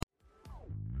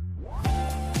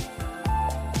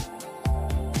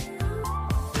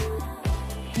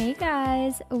Hey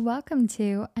guys, welcome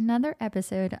to another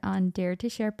episode on Dare to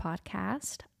Share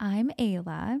podcast. I'm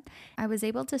Ayla. I was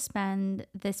able to spend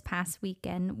this past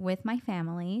weekend with my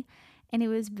family and it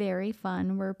was very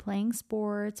fun. We're playing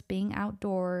sports, being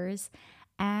outdoors,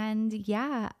 and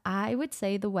yeah, I would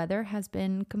say the weather has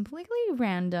been completely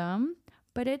random,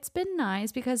 but it's been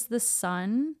nice because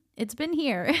it's been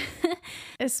here,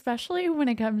 especially when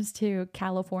it comes to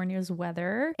California's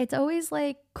weather. It's always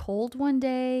like cold one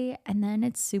day and then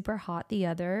it's super hot the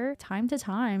other. Time to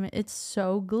time, it's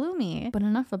so gloomy. But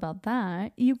enough about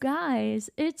that. You guys,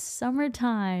 it's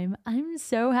summertime. I'm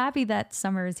so happy that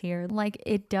summer's here. Like,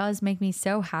 it does make me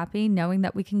so happy knowing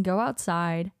that we can go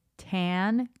outside,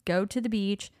 tan, go to the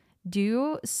beach,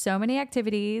 do so many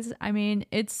activities. I mean,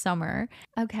 it's summer.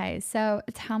 Okay, so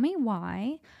tell me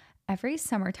why every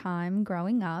summertime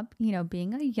growing up,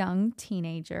 being a young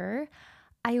teenager,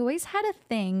 I always had a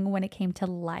thing when it came to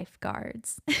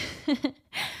lifeguards.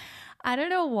 I don't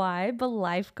know why, but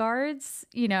lifeguards,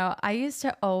 I used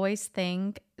to always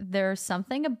think there's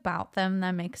something about them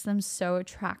that makes them so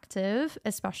attractive,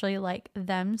 especially like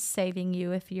them saving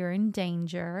you if you're in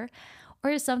danger,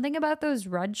 or something about those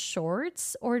red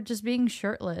shorts, or just being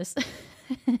shirtless.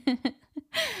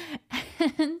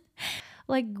 And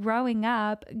like growing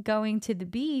up, going to the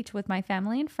beach with my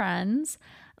family and friends,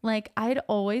 like I'd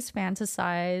always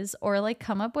fantasize or like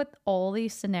come up with all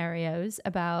these scenarios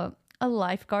about a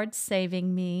lifeguard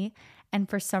saving me. And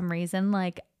for some reason,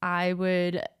 like I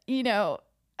would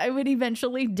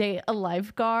eventually date a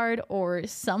lifeguard or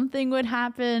something would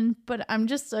happen, but I'm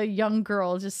just a young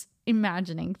girl just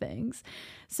imagining things.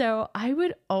 So I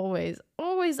would always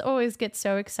get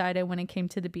so excited when it came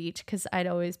to the beach because I'd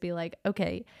always be like,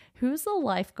 okay, who's the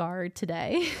lifeguard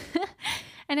today?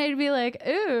 And I'd be like,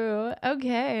 ooh,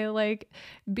 okay, like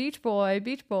beach boy.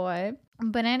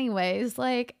 But anyways,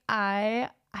 like I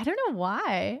don't know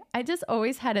why. I just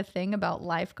always had a thing about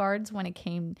lifeguards when it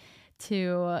came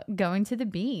to going to the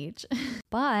beach.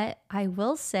 But I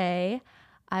will say,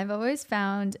 I've always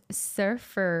found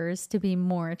surfers to be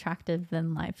more attractive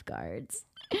than lifeguards.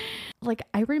 Like,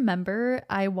 I remember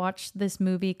I watched this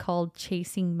movie called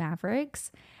Chasing Mavericks,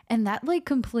 and that like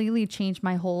completely changed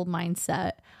my whole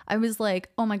mindset. I was like,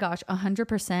 oh my gosh,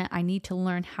 100%, I need to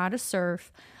learn how to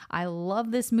surf. I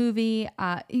love this movie.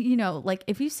 Like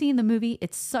if you've seen the movie,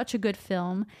 it's such a good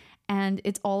film. And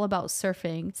it's all about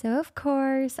surfing. So of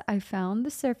course, I found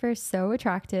the surfer so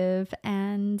attractive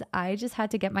and I just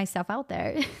had to get myself out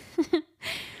there.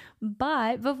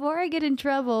 But before I get in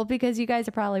trouble, because you guys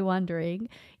are probably wondering,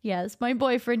 yes, my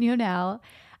boyfriend, when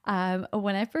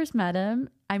I first met him,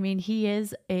 I mean, he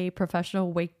is a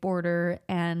professional wakeboarder.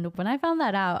 And when I found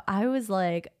that out, I was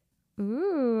like,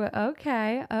 ooh,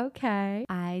 okay.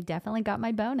 I definitely got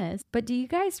my bonus. But do you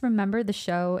guys remember the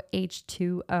show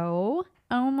H2O?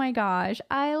 Oh my gosh,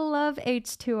 I love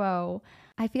H2O.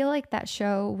 I feel like that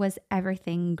show was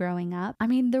everything growing up. I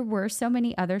mean, there were so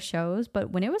many other shows, but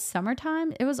when it was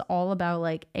summertime, it was all about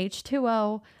like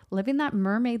H2O, living that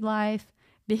mermaid life,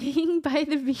 being by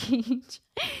the beach,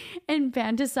 and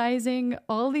fantasizing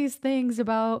all these things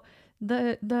about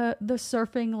the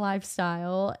surfing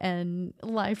lifestyle and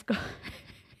lifeguards.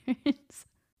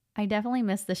 I definitely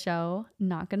miss the show,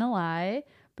 not gonna lie.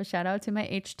 But shout out to my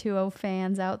H2O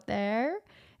fans out there.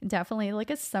 Definitely like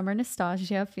a summer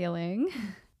nostalgia feeling.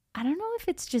 I don't know if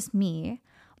it's just me,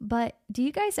 but do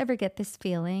you guys ever get this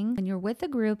feeling when you're with a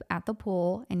group at the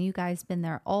pool and you guys been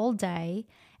there all day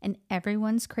and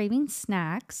everyone's craving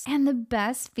snacks, and the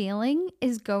best feeling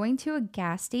is going to a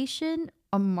gas station,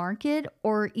 a market,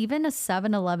 or even a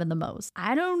 7-Eleven the most?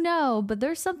 I don't know, but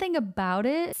there's something about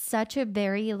it. Such a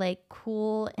very like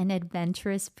cool and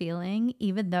adventurous feeling,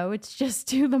 even though it's just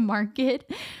to the market.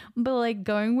 But like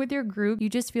going with your group, you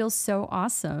just feel so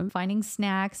awesome. Finding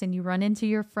snacks and you run into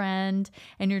your friend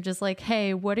and you're just like,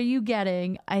 hey, what are you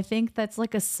getting? I think that's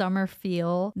like a summer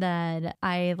feel that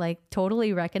I like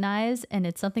totally recognize, and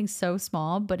it's something so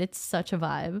small, but it's such a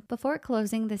vibe. Before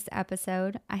closing this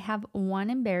episode, I have one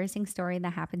embarrassing story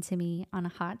that happened to me on a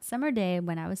hot summer day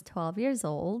when I was 12 years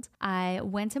old. I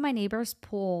went to my neighbor's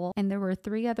pool and there were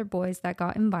 3 other boys that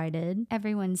got invited.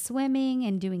 Everyone's swimming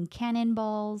and doing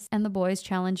cannonballs, and the boys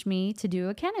challenged me to do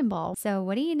a cannonball. So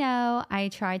what do you know? I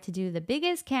tried to do the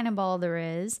biggest cannonball there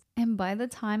is, and by the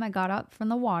time I got up from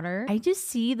the water, I just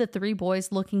see the 3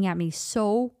 boys looking at me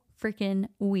so freaking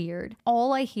weird.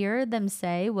 All I hear them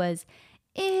say was,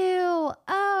 ew,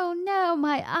 oh no,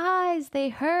 my eyes, they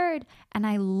hurt. And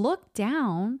I looked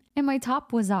down and my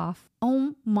top was off.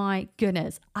 Oh my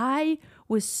goodness. I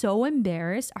was so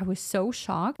embarrassed. I was so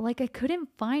shocked. Like I couldn't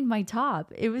find my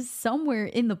top. It was somewhere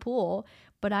in the pool,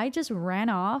 but I just ran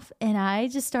off and I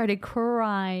just started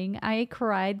crying. I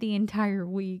cried the entire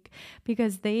week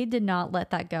because they did not let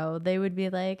that go. They would be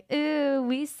like, ooh,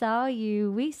 we saw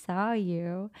you. We saw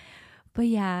you. But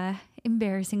yeah,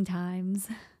 embarrassing times.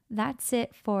 That's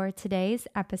it for today's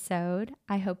episode.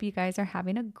 I hope you guys are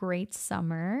having a great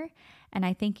summer. And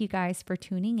I thank you guys for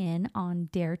tuning in on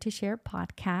Dare to Share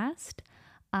podcast.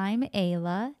 I'm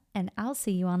Ayla, and I'll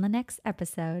see you on the next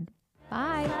episode.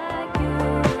 Bye.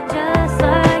 Just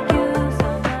like